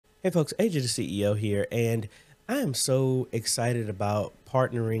Hey folks, AJ the CEO here, and I am so excited about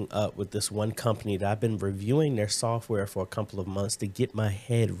partnering up with this one company that I've been reviewing their software for a couple of months to get my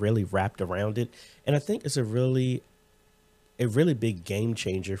head really wrapped around it. And I think it's a really big game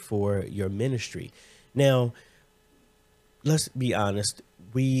changer for your ministry. Now, let's be honest,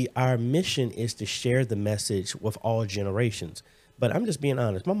 our mission is to share the message with all generations. But I'm just being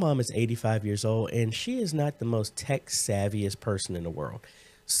honest. My mom is 85 years old and she is not the most tech savviest person in the world.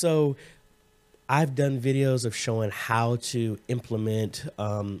 So I've done videos of showing how to implement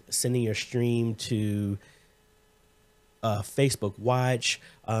sending your stream to Facebook Watch,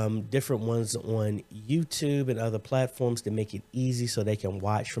 different ones on YouTube and other platforms to make it easy so they can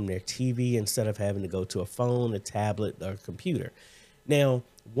watch from their TV instead of having to go to a phone, a tablet, or a computer. Now,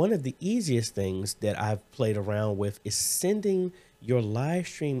 one of the easiest things that I've played around with is sending your live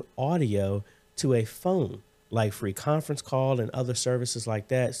stream audio to a phone, like free conference call and other services like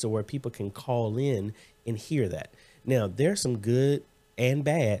that, so where people can call in and hear that. Now, there's some good and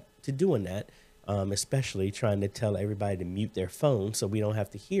bad to doing that, especially trying to tell everybody to mute their phone so we don't have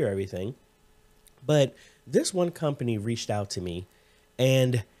to hear everything. But this one company reached out to me,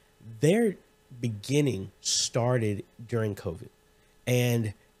 and their beginning started during COVID.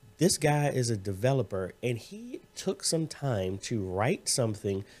 And this guy is a developer, and he took some time to write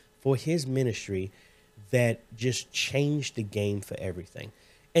something for his ministry that just changed the game for everything.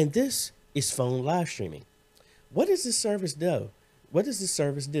 And this is phone live streaming. What does this service do? What does this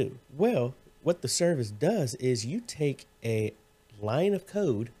service do? Well, what the service does is you take a line of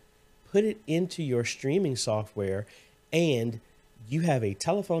code, put it into your streaming software, and you have a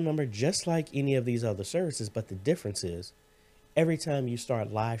telephone number just like any of these other services. But the difference is every time you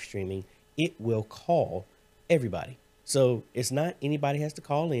start live streaming, it will call everybody. So it's not anybody has to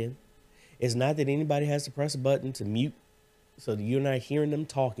call in. It's not that anybody has to press a button to mute so that you're not hearing them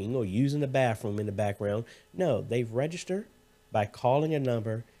talking or using the bathroom in the background. No, they register by calling a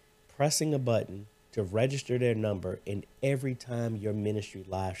number, pressing a button to register their number, and every time your ministry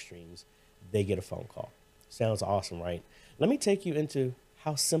live streams, they get a phone call. Sounds awesome, right? Let me take you into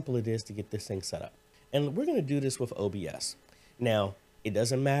how simple it is to get this thing set up. And we're going to do this with OBS. Now, it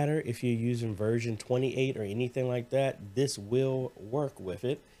doesn't matter if you're using version 28 or anything like that. This will work with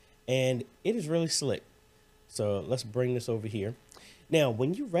it, and it is really slick. So let's bring this over here. Now,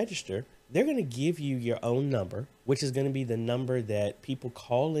 when you register, they're going to give you your own number, which is going to be the number that people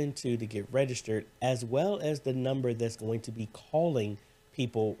call into to get registered, as well as the number that's going to be calling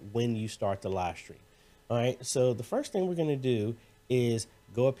people when you start the live stream. All right. So the first thing we're going to do is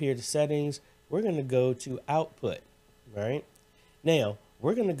go up here to settings. We're going to go to output. All right. Now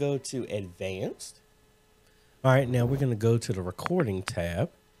we're going to go to advanced. All right. Now we're going to go to the recording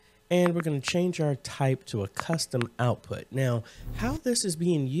tab. And we're going to change our type to a custom output. Now, how this is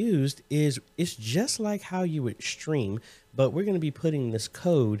being used is it's just like how you would stream, but we're going to be putting this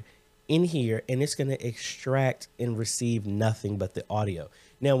code in here and it's going to extract and receive nothing but the audio.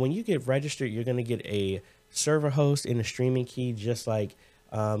 Now, when you get registered, you're going to get a server host and a streaming key, just like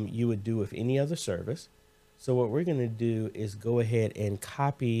you would do with any other service. So what we're going to do is go ahead and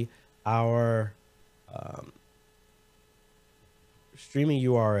copy our streaming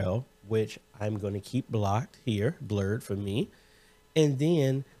URL, which I'm going to keep blocked here, blurred for me. And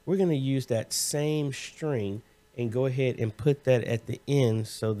then we're going to use that same string and go ahead and put that at the end.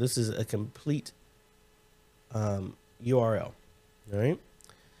 So this is a complete URL. All right.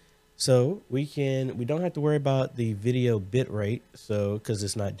 So we don't have to worry about the video bit rate. So, cause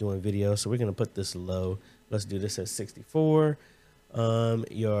it's not doing video. So we're going to put this low. Let's do this at 64.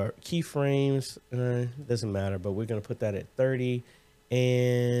 Your keyframes, doesn't matter, but we're going to put that at 30.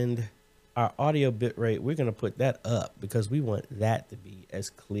 And our audio bit rate, we're going to put that up because we want that to be as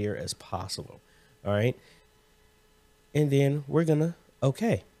clear as possible. All right. And then we're going to,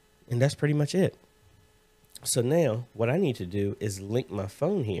 okay. And that's pretty much it. So now what I need to do is link my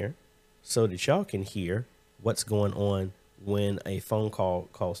phone here so that y'all can hear what's going on when a phone call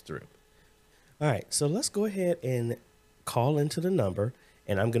calls through. All right. So let's go ahead and call into the number.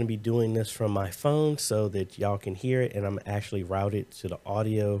 And I'm going to be doing this from my phone so that y'all can hear it. And I'm actually routed to the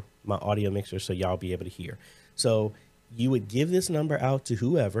audio, my audio mixer, so y'all be able to hear. So you would give this number out to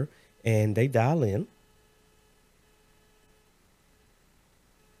whoever and they dial in.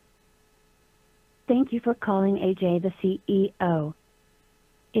 Thank you for calling AJ the CEO.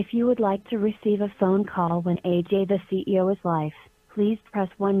 If you would like to receive a phone call when AJ the CEO is live, please press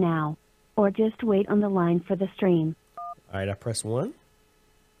 1 now, or just wait on the line for the stream. All right, I press 1.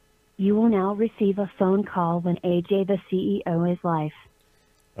 You will now receive a phone call when AJ the CEO is live.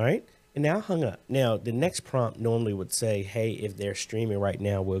 All right. And now hung up. Now, the next prompt normally would say, hey, if they're streaming right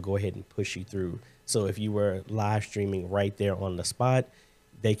now, we'll go ahead and push you through. So if you were live streaming right there on the spot,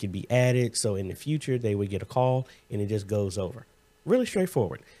 they could be added. So in the future, they would get a call and it just goes over. Really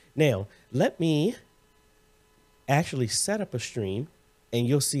straightforward. Now, let me actually set up a stream and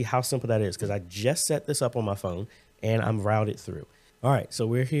you'll see how simple that is because I just set this up on my phone and I'm routed through. All right, so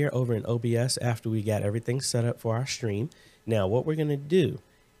we're here over in OBS after we got everything set up for our stream. Now, what we're going to do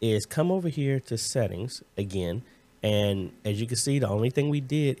is come over here to settings again. And as you can see, the only thing we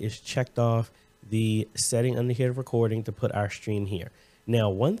did is checked off the setting under here, recording, to put our stream here. Now,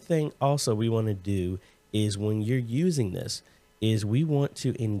 one thing also we want to do is when you're using this is we want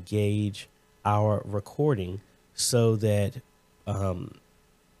to engage our recording so that,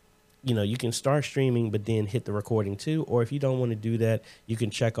 you know, you can start streaming, but then hit the recording too. Or if you don't want to do that, you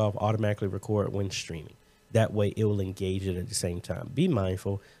can check off automatically record when streaming. That way it will engage it at the same time. Be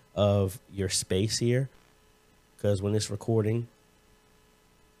mindful of your space here because when it's recording,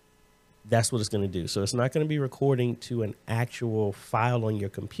 that's what it's going to do. So it's not going to be recording to an actual file on your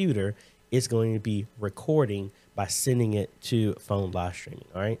computer. It's going to be recording by sending it to PhoneLiveStreaming.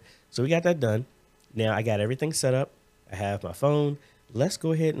 All right. So we got that done. Now I got everything set up. I have my phone. Let's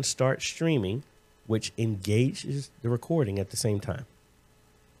go ahead and start streaming, which engages the recording at the same time.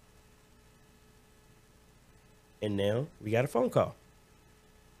 And now we got a phone call.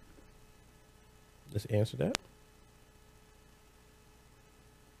 Let's answer that.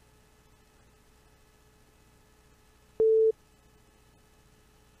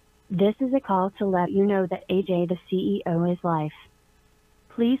 This is a call to let you know that AJ, the CEO, is live.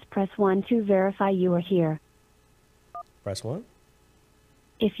 Please press 1 to verify you are here. Press 1.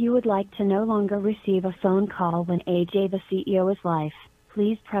 If you would like to no longer receive a phone call when AJ, the CEO, is live,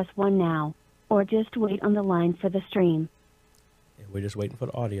 please press 1 now, or just wait on the line for the stream. And we're just waiting for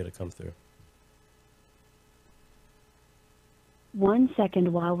the audio to come through. 1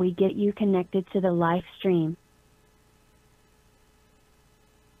 second while we get you connected to the live stream.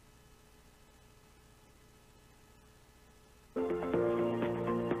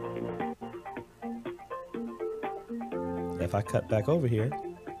 If I cut back over here,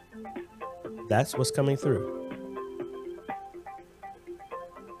 that's what's coming through.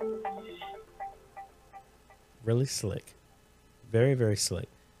 Really slick. Very, very slick.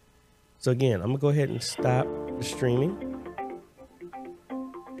 So again, I'm gonna go ahead and stop the streaming.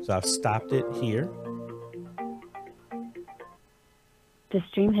 So I've stopped it here. The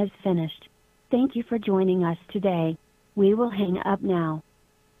stream has finished. Thank you for joining us today. We will hang up now.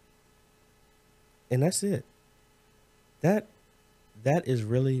 And that's it. That is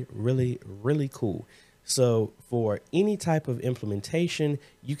really, really, really cool. So for any type of implementation,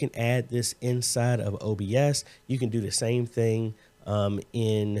 you can add this inside of OBS. You can do the same thing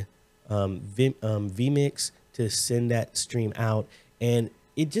in vMix to send that stream out. And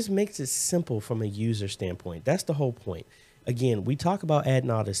it just makes it simple from a user standpoint. That's the whole point. Again, we talk about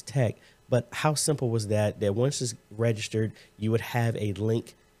adding all this tech, but how simple was that once it's registered, you would have a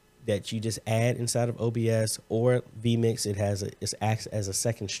link that you just add inside of OBS or vMix. It acts as a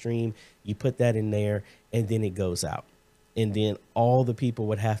second stream. You put that in there and then it goes out. And then all the people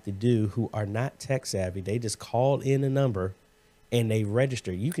would have to do who are not tech savvy, they just call in a number and they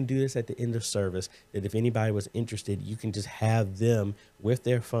register. You can do this at the end of service, that if anybody was interested, you can just have them with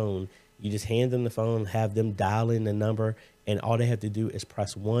their phone. You just hand them the phone, have them dial in the number, and all they have to do is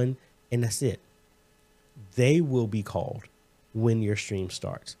press 1 and that's it. They will be called when your stream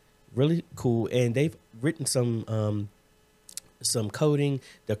starts. Really cool. And they've written some coding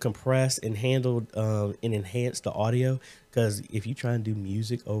to compress and handle and enhance the audio. Because if you try and do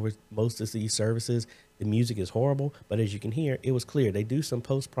music over most of these services, the music is horrible. But as you can hear, it was clear. They do some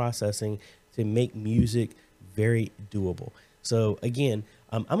post-processing to make music very doable. So again,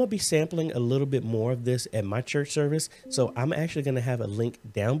 I'm going to be sampling a little bit more of this at my church service. So I'm actually going to have a link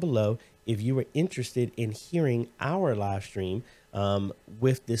down below if you were interested in hearing our live stream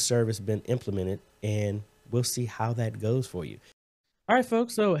with this service been implemented, and we'll see how that goes for you. All right,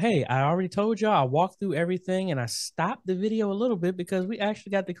 folks. So, hey, I already told y'all I walked through everything and I stopped the video a little bit because we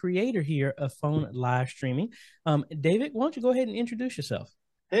actually got the creator here of PhoneLiveStreaming. David, why don't you go ahead and introduce yourself?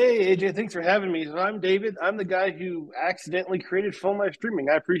 Hey, AJ, thanks for having me. So I'm David. I'm the guy who accidentally created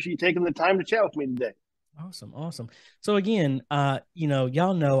PhoneLiveStreaming. I appreciate you taking the time to chat with me today. Awesome, awesome. So again,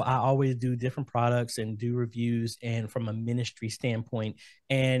 y'all know I always do different products and do reviews and from a ministry standpoint.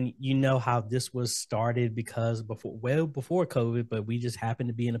 And you know how this was started because before COVID, but we just happened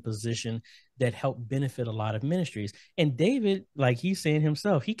to be in a position that helped benefit a lot of ministries. And David, like he's saying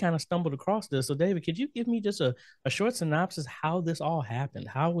himself, he kind of stumbled across this. So David, could you give me just a short synopsis how this all happened?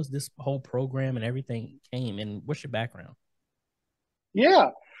 How was this whole program and everything came, and what's your background? Yeah.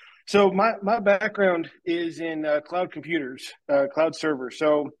 So my background is in cloud computers, cloud servers.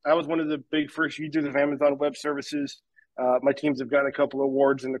 So I was one of the big first users of Amazon Web Services. My teams have gotten a couple of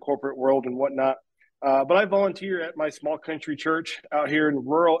awards in the corporate world and whatnot. But I volunteer at my small country church out here in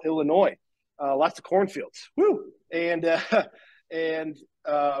rural Illinois. Lots of cornfields. Woo! So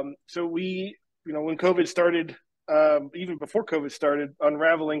we, when COVID started, even before COVID started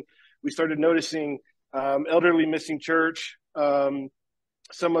unraveling, we started noticing elderly missing church.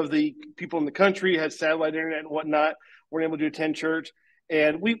 Some of the people in the country had satellite internet and whatnot, weren't able to attend church.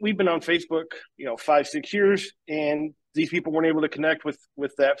 And we've been on Facebook, 5-6 years, and these people weren't able to connect with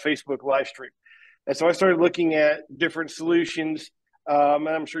that Facebook live stream. And so I started looking at different solutions, and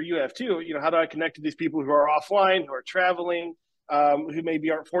I'm sure you have too. How do I connect to these people who are offline, who are traveling, who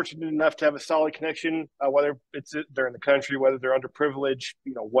maybe aren't fortunate enough to have a solid connection, whether they're in the country, whether they're underprivileged,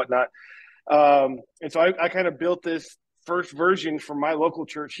 whatnot. And so I kind of built this first version for my local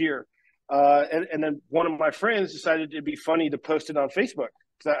church here. And then one of my friends decided it'd be funny to post it on Facebook.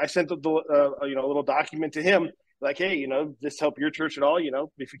 So I sent a little document to him, like, hey, this help your church at all?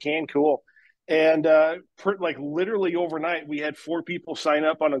 If you can, cool. And literally overnight, we had 4 people sign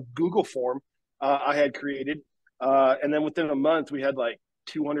up on a Google form I had created. And then within a month, we had like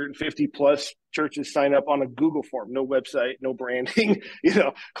 250 plus churches sign up on a Google form, no website, no branding,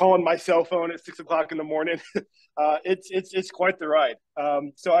 calling my cell phone at 6 o'clock in the morning. It's quite the ride.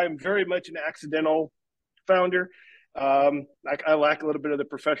 So I'm very much an accidental founder. I lack a little bit of the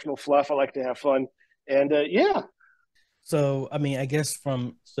professional fluff. I like to have fun. And yeah. So, I mean, I guess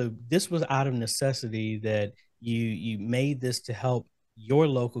so this was out of necessity that you made this to help your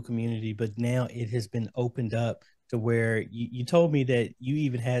local community, but now it has been opened up to where you told me that you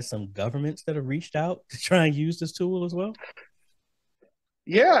even had some governments that have reached out to try and use this tool as well.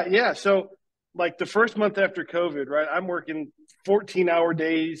 Yeah. So like the first month after COVID, right, I'm working 14-hour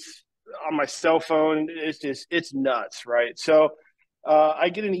days on my cell phone. It's nuts, right? So I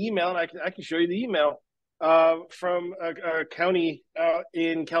get an email, and I can show you the email from a county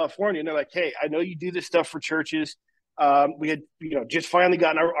in California. And they're like, hey, I know you do this stuff for churches. We had, just finally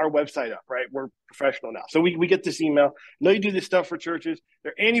gotten our website up, right? We're professional now. So we get this email. I know you do this stuff for churches. Is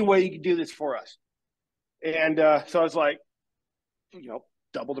there any way you can do this for us? And so I was like,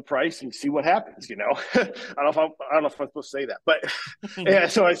 double the price and see what happens. I don't know if I'm supposed to say that, but yeah.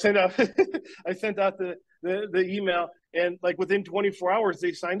 So I sent out the email, and like within 24 hours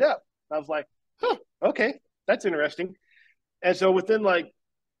they signed up. I was like, okay, that's interesting. And so within like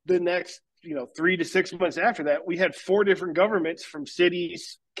the next 3 to 6 months after that, we had 4 different governments from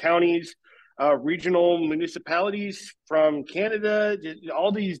cities, counties, regional municipalities from Canada,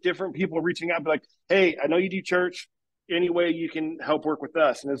 all these different people reaching out, like, hey, I know you do church. Any way you can help work with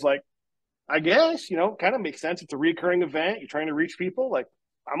us? And it's like, I guess, kind of makes sense. It's a recurring event. You're trying to reach people. Like,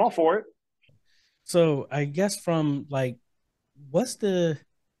 I'm all for it. So I guess from like, what's the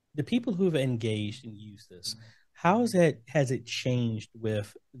people who've engaged and used this, has it changed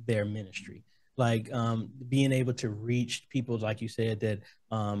with their ministry? Like being able to reach people, like you said, that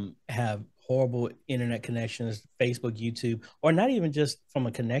have horrible internet connections, Facebook, YouTube, or not even just from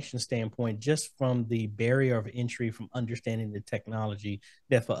a connection standpoint, just from the barrier of entry, from understanding the technology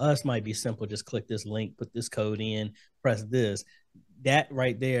that for us might be simple. Just click this link, put this code in, press this. That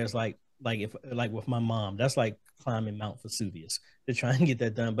right there is like with my mom, that's like climbing Mount Vesuvius to try and get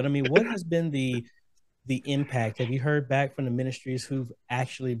that done. But I mean, what has been the impact? Have you heard back from the ministries who've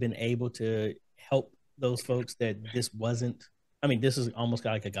actually been able to help those folks that this wasn't? I mean, this is almost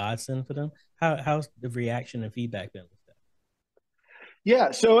like a godsend for them. How's the reaction and feedback been with that?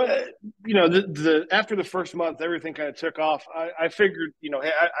 Yeah. So, the after the first month, everything kind of took off. I figured, hey,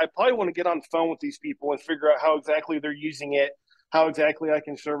 I probably want to get on the phone with these people and figure out how exactly they're using it, how exactly I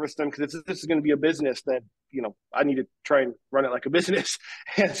can service them. Because if this is going to be a business, then, I need to try and run it like a business.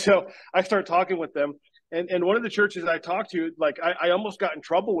 And so I start talking with them. And one of the churches I talked to, like, I almost got in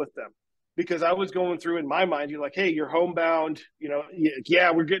trouble with them, because I was going through in my mind, you're like, hey, you're homebound,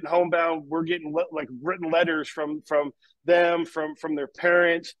 yeah, we're getting homebound. We're getting like written letters from them, from their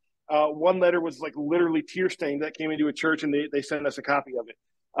parents. One letter was like literally tear stained that came into a church, and they sent us a copy of it,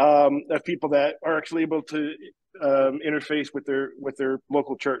 of people that are actually able to interface with their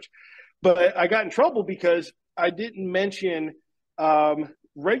local church. But I got in trouble because I didn't mention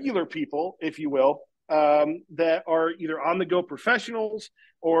regular people, if you will, that are either on the go professionals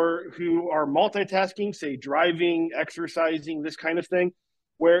or who are multitasking, say driving, exercising, this kind of thing,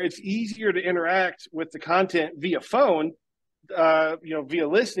 where it's easier to interact with the content via phone, via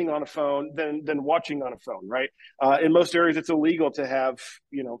listening on a phone than watching on a phone, right? In most areas, it's illegal to have,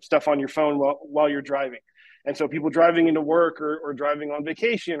 stuff on your phone while you're driving. And so people driving into work or driving on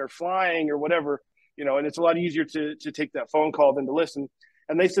vacation or flying or whatever, and it's a lot easier to take that phone call than to listen.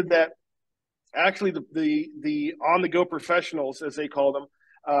 And they said that actually the on the go professionals, as they call them,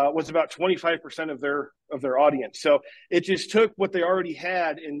 was about 25% of their audience. So it just took what they already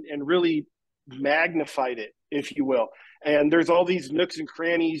had and really magnified it, if you will. And there's all these nooks and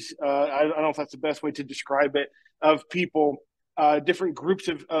crannies. I don't know if that's the best way to describe it, of people, different groups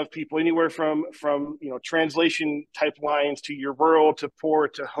of people, anywhere from translation type lines to your rural to poor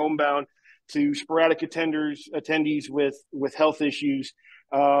to homebound to sporadic attendees with health issues,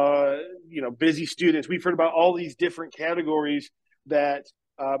 busy students. We've heard about all these different categories that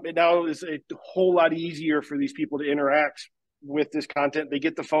it now is a whole lot easier for these people to interact with this content. They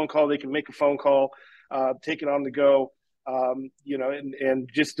get the phone call, they can make a phone call, take it on the go, and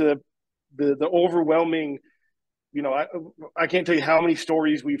just the overwhelming, I can't tell you how many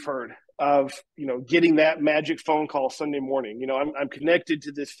stories we've heard of, getting that magic phone call Sunday morning. I'm connected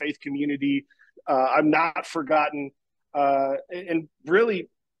to this faith community. I'm not forgotten. And really,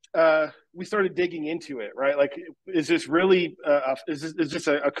 we started digging into it, right? Like, is this really, is this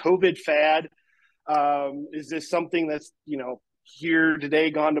a COVID fad? Is this something that's, here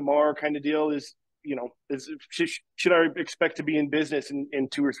today, gone tomorrow kind of deal? Should I expect to be in business in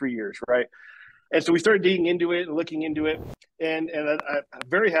 2 or 3 years, right? And so we started digging into it and looking into it. And I'm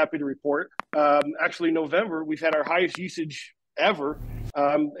very happy to report, actually November, we've had our highest usage ever.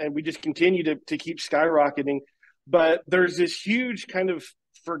 And we just continue to keep skyrocketing. But there's this huge kind of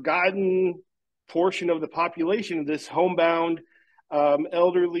forgotten portion of the population, this homebound,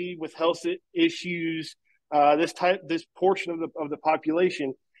 elderly with health issues, this portion of the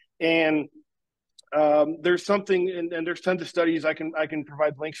population. And there's something, and there's tons of studies I can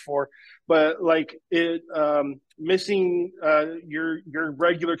provide links for, but like it, missing your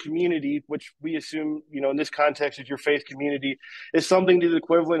regular community, which we assume, in this context is your faith community, is something to the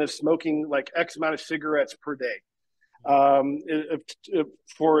equivalent of smoking like X amount of cigarettes per day,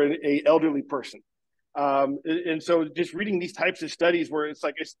 for a elderly person. And so just reading these types of studies where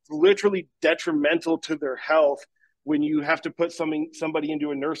it's literally detrimental to their health when you have to put somebody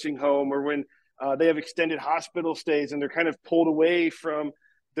into a nursing home, or when they have extended hospital stays and they're kind of pulled away from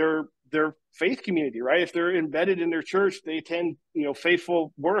their faith community, right? If they're embedded in their church, they attend, we're a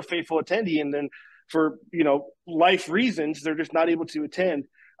faithful attendee. And then for, life reasons, they're just not able to attend,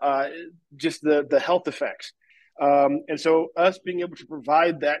 just the health effects. And so us being able to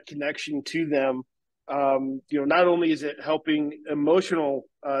provide that connection to them, not only is it helping emotional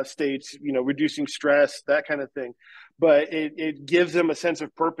states, reducing stress, that kind of thing, but it gives them a sense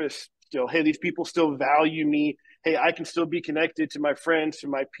of purpose still. Hey, these people still value me. Hey, I can still be connected to my friends, to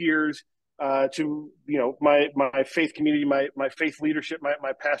my peers, to, my faith community, my faith leadership,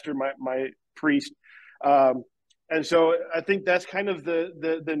 my pastor, my priest. And so I think that's kind of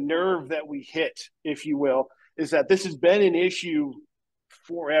the nerve that we hit, if you will, is that this has been an issue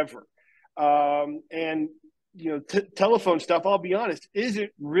forever. And, telephone stuff, I'll be honest,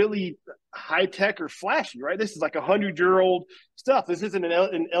 isn't really high tech or flashy, right? This is like 100-year-old stuff. This isn't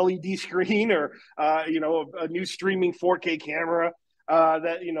an LED screen or, a new streaming 4K camera,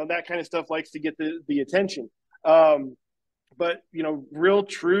 that kind of stuff likes to get the attention. But, real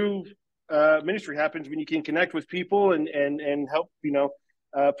true ministry happens when you can connect with people and help,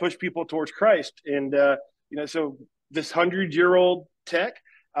 push people towards Christ. And, so this 100-year-old tech,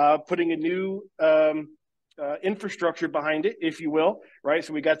 putting a new infrastructure behind it, if you will, right?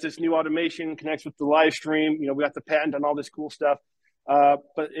 So we got this new automation, connects with the live stream. We got the patent on all this cool stuff.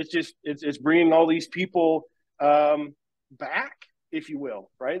 But it's bringing all these people back, if you will,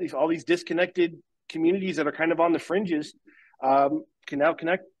 right? All these disconnected communities that are kind of on the fringes can now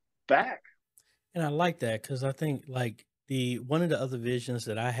connect back. And I like that, because I think one of the other visions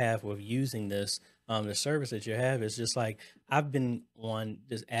that I have with using this, the service that you have, is just like, I've been on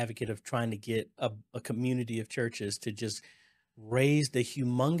this advocate of trying to get a community of churches to just raise the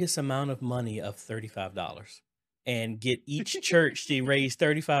humongous amount of money of $35 and get each church to raise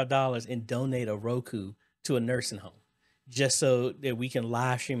 $35 and donate a Roku to a nursing home, just so that we can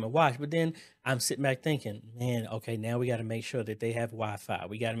live stream and watch. But then I'm sitting back thinking, man, okay, now we got to make sure that they have Wi-Fi.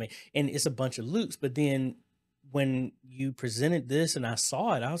 We got to and it's a bunch of loops, but then when you presented this and I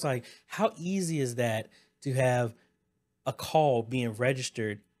saw it, I was like, how easy is that to have a call being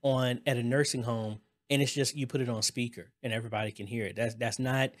registered on at a nursing home, and it's just you put it on speaker and everybody can hear it. That's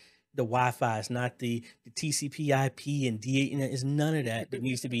not the Wi-Fi, it's not the TCP/IP and D8, it's none of that that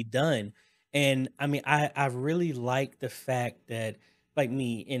needs to be done. And I mean, I really like the fact that, like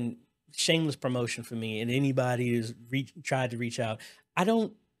me, and shameless promotion for me and anybody who's tried to reach out, I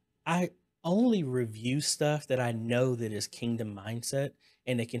don't I only review stuff that I know that is kingdom mindset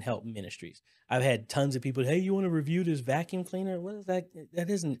and it can help ministries. I've had tons of people, hey, you want to review this vacuum cleaner? What is that? That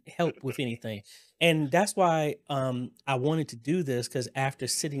doesn't help with anything. And that's why I wanted to do this, because after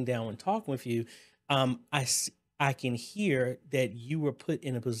sitting down and talking with you, I can hear that you were put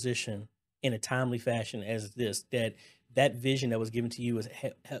in a position in a timely fashion as this, that vision that was given to you was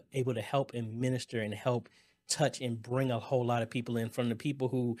able to help and minister and help touch and bring a whole lot of people in, from the people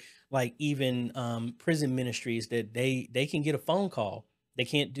who, like, even prison ministries, that they can get a phone call. They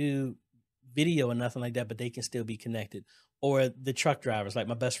can't do video or nothing like that, but they can still be connected. Or the truck drivers, like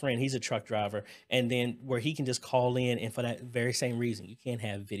my best friend, he's a truck driver, and then where he can just call in, and for that very same reason, you can't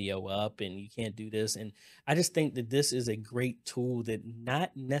have video up and you can't do this. And I just think that this is a great tool, that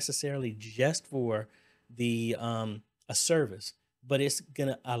not necessarily just for the a service, but it's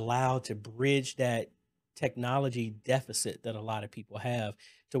gonna allow to bridge that technology deficit that a lot of people have,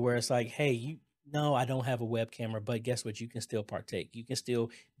 to where it's like, hey, no, I don't have a web camera, but guess what? You can still partake. You can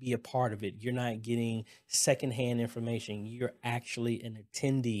still be a part of it. You're not getting secondhand information. You're actually an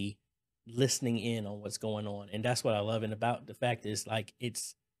attendee listening in on what's going on. And that's what I love. And about the fact is, like,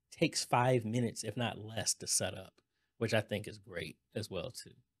 takes 5 minutes, if not less, to set up, which I think is great as well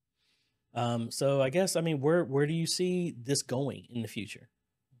too. So I guess, I mean, where do you see this going in the future?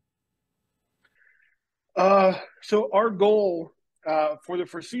 So our goal for the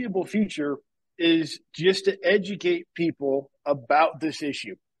foreseeable future is just to educate people about this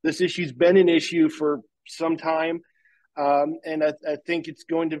issue. This issue's been an issue for some time, and I think it's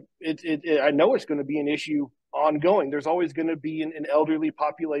going to. I know it's going to be an issue ongoing. There's always going to be an elderly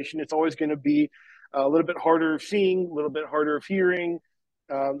population. It's always going to be a little bit harder of seeing, a little bit harder of hearing.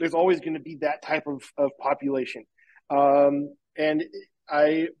 There's always going to be that type of population, and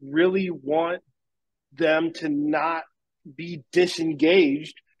I really want them to not be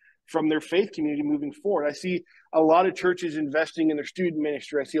disengaged from their faith community moving forward. I see a lot of churches investing in their student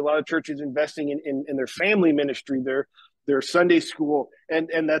ministry. I see a lot of churches investing in their family ministry, their Sunday school,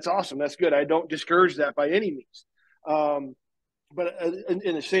 and that's awesome. That's good. I don't discourage that by any means. But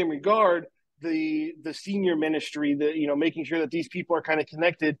in the same regard, the senior ministry, making sure that these people are kind of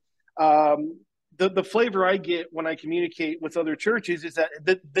connected. The flavor I get when I communicate with other churches is that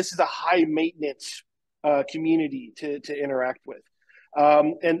this is a high maintenance community to interact with.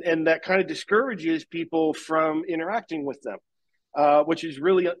 And that kind of discourages people from interacting with them, which is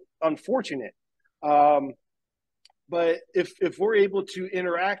really unfortunate. But if we're able to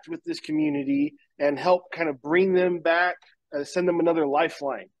interact with this community and help kind of bring them back, send them another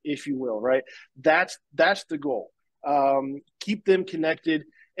lifeline, if you will, right? That's the goal. Keep them connected.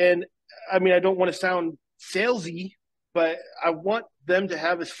 And I mean, I don't want to sound salesy, but I want them to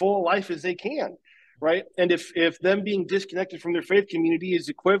have as full a life as they can. Right. And if them being disconnected from their faith community is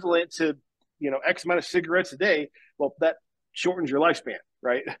equivalent to, X amount of cigarettes a day, well, that shortens your lifespan.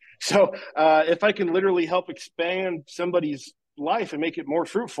 Right. So if I can literally help expand somebody's life and make it more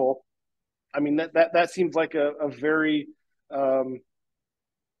fruitful, I mean, that seems like a very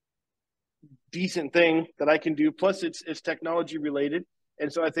decent thing that I can do. Plus, it's technology related.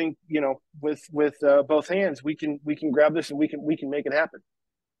 And so I think, with both hands, we can grab this and we can make it happen.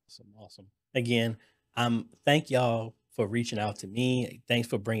 Awesome. Again, thank y'all for reaching out to me. Thanks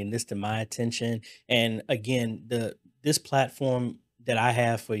for bringing this to my attention. And again, this platform that I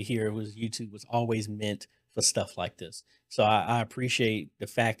have for here was YouTube was always meant for stuff like this. So I appreciate the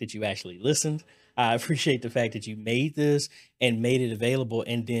fact that you actually listened. I appreciate the fact that you made this and made it available.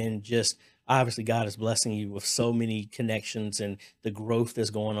 And then just obviously God is blessing you with so many connections and the growth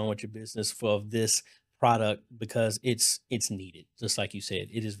that's going on with your business for this product, because it's needed. Just like you said,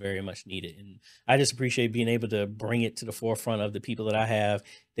 it is very much needed. And I just appreciate being able to bring it to the forefront of the people that I have,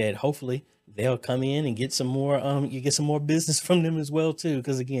 that hopefully they'll come in and get some more, you get some more business from them as well too.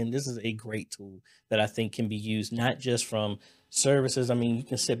 Because again, this is a great tool that I think can be used, not just from services. I mean, you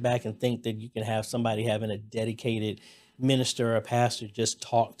can sit back and think that you can have somebody having a dedicated minister or pastor just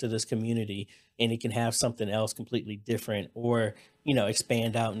talk to this community, and it can have something else completely different, or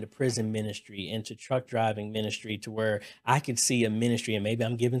expand out into prison ministry, into truck driving ministry, to where I could see a ministry, and maybe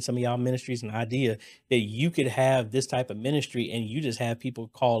I'm giving some of y'all ministries an idea, that you could have this type of ministry and you just have people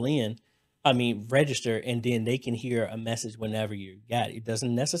call in I mean, register, and then they can hear a message whenever you got it. It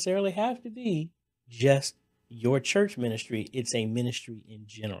doesn't necessarily have to be just your church ministry. It's a ministry in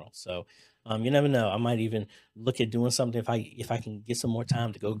general. So you never know. I might even look at doing something if I can get some more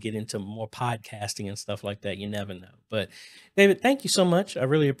time to go get into more podcasting and stuff like that. You never know. But David, thank you so much. I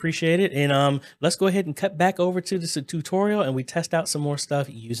really appreciate it. And let's go ahead and cut back over to this tutorial and we test out some more stuff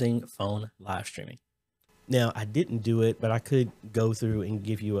using phone live streaming. Now, I didn't do it, but I could go through and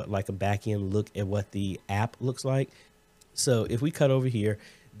give you like a back end look at what the app looks like. So if we cut over here,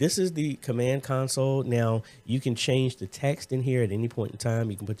 this is the command console. Now you can change the text in here at any point in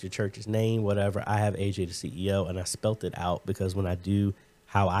time. You can put your church's name, whatever. I have AJ the CEO, and I spelt it out because when I do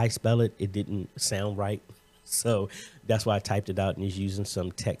how I spell it, it didn't sound right. So that's why I typed it out and is using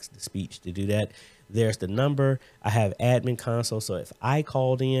some text to speech to do that. There's the number. I have admin console. So if I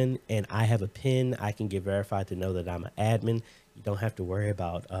called in and I have a PIN, I can get verified to know that I'm an admin. You don't have to worry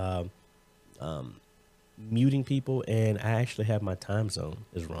about muting people. And I actually have my time zone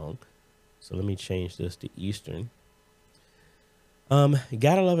is wrong. So let me change this to Eastern.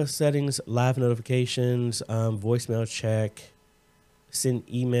 Gotta love it. Settings, live notifications, voicemail check, send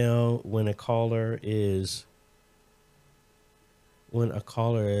email when a caller is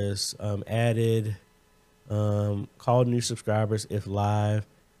added, call new subscribers if live.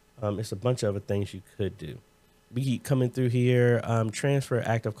 It's a bunch of other things you could do. We keep coming through here. Transfer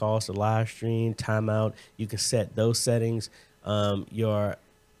active calls to live stream, timeout. You can set those settings. Your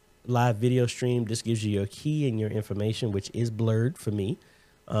live video stream, this gives you your key and your information, which is blurred for me.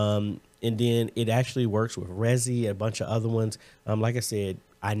 And then it actually works with Resi, a bunch of other ones. Like I said,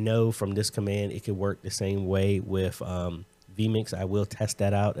 I know from this command, it could work the same way with vMix. I will test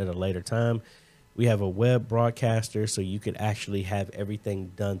that out at a later time. We have a web broadcaster, so you could actually have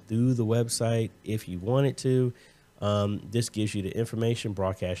everything done through the website if you wanted to. This gives you the information,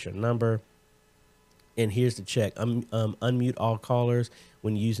 broadcast your number. And here's the check. Unmute all callers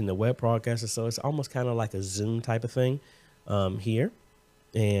when using the web broadcaster. So it's almost kind of like a Zoom type of thing here.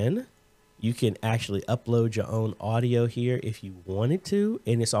 And you can actually upload your own audio here if you wanted to.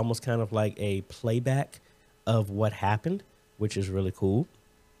 And it's almost kind of like a playback of what happened, which is really cool.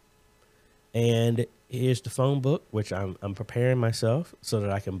 And here's the phone book, which I'm preparing myself so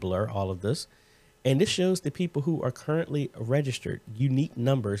that I can blur all of this. And this shows the people who are currently registered, unique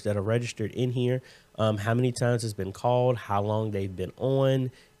numbers that are registered in here, how many times it's been called, how long they've been on,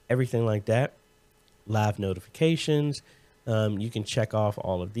 everything like that. Live notifications. You can check off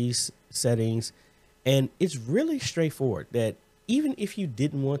all of these settings. And it's really straightforward that even if you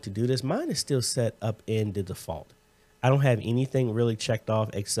didn't want to do this, mine is still set up in the default. I don't have anything really checked off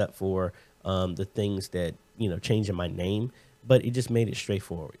except for the things that, changing my name, but it just made it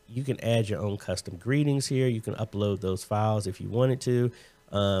straightforward. You can add your own custom greetings here. You can upload those files if you wanted to,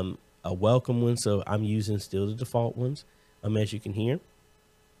 a welcome one. So I'm using still the default ones, as you can hear.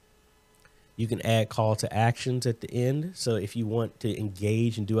 You can add call to actions at the end. So if you want to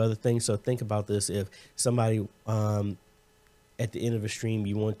engage and do other things. So think about this. If somebody, at the end of a stream,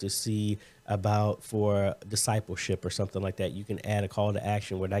 you want to see about for discipleship or something like that, you can add a call to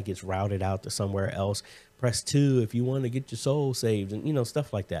action where that gets routed out to somewhere else. Press 2 if you want to get your soul saved and,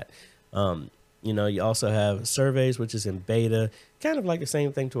 stuff like that. You also have surveys, which is in beta, kind of like the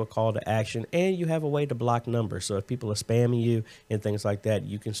same thing to a call to action. And you have a way to block numbers. So if people are spamming you and things like that,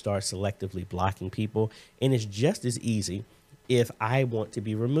 you can start selectively blocking people. And it's just as easy if I want to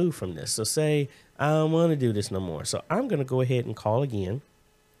be removed from this. So say I don't want to do this no more. So I'm going to go ahead and call again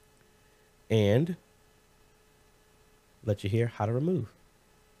and let you hear how to remove.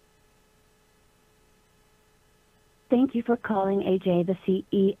 Thank you for calling AJ the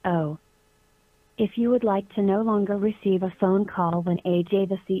CEO. If you would like to no longer receive a phone call when AJ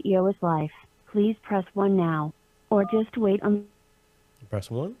the CEO is live, please press 1 now, or just wait on.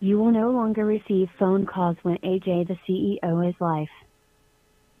 Press 1. You will no longer receive phone calls when AJ the CEO is live.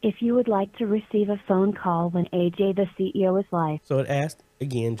 If you would like to receive a phone call when AJ the CEO is live. So it asked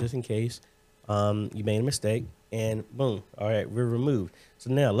again, just in case you made a mistake, and boom. All right, we're removed.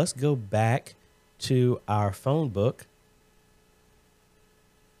 So now let's go back to our phone book.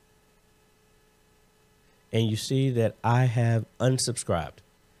 And you see that I have unsubscribed.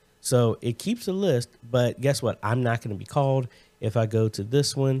 So it keeps a list, but guess what? I'm not going to be called. If I go to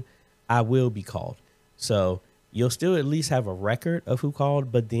this one, I will be called. So you'll still at least have a record of who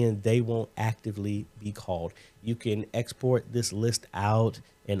called, but then they won't actively be called. You can export this list out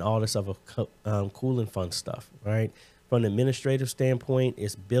and all this other cool and fun stuff, right? From an administrative standpoint,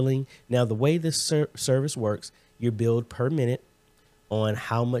 it's billing. Now, the way this service works, you're billed per minute on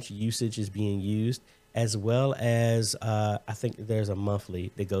how much usage is being used. as well as I think there's a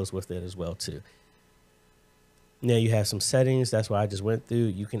monthly that goes with it as well too. Now you have some settings. That's what I just went through.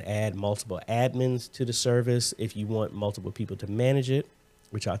 You can add multiple admins to the service if you want multiple people to manage it,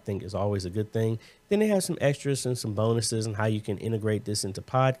 which I think is always a good thing. Then they have some extras and some bonuses and how you can integrate this into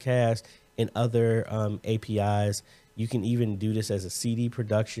podcasts and other APIs. You can even do this as a CD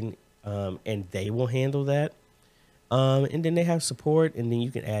production, and they will handle that. And then they have support, and then you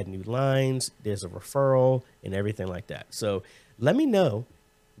can add new lines. There's a referral and everything like that. So let me know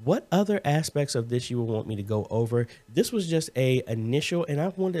what other aspects of this you would want me to go over. This was just a initial, and I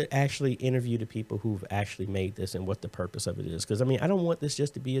want to actually interview the people who've actually made this and what the purpose of it is. Because I mean, I don't want this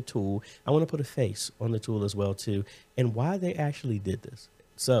just to be a tool. I want to put a face on the tool as well too, and why they actually did this.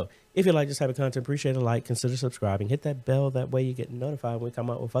 So if you like this type of content, appreciate a like, consider subscribing, hit that bell. That way you get notified when we come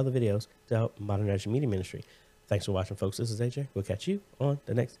out with other videos to help modernize your media ministry. Thanks for watching, folks. This is AJ. We'll catch you on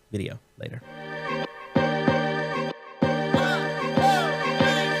the next video. Later.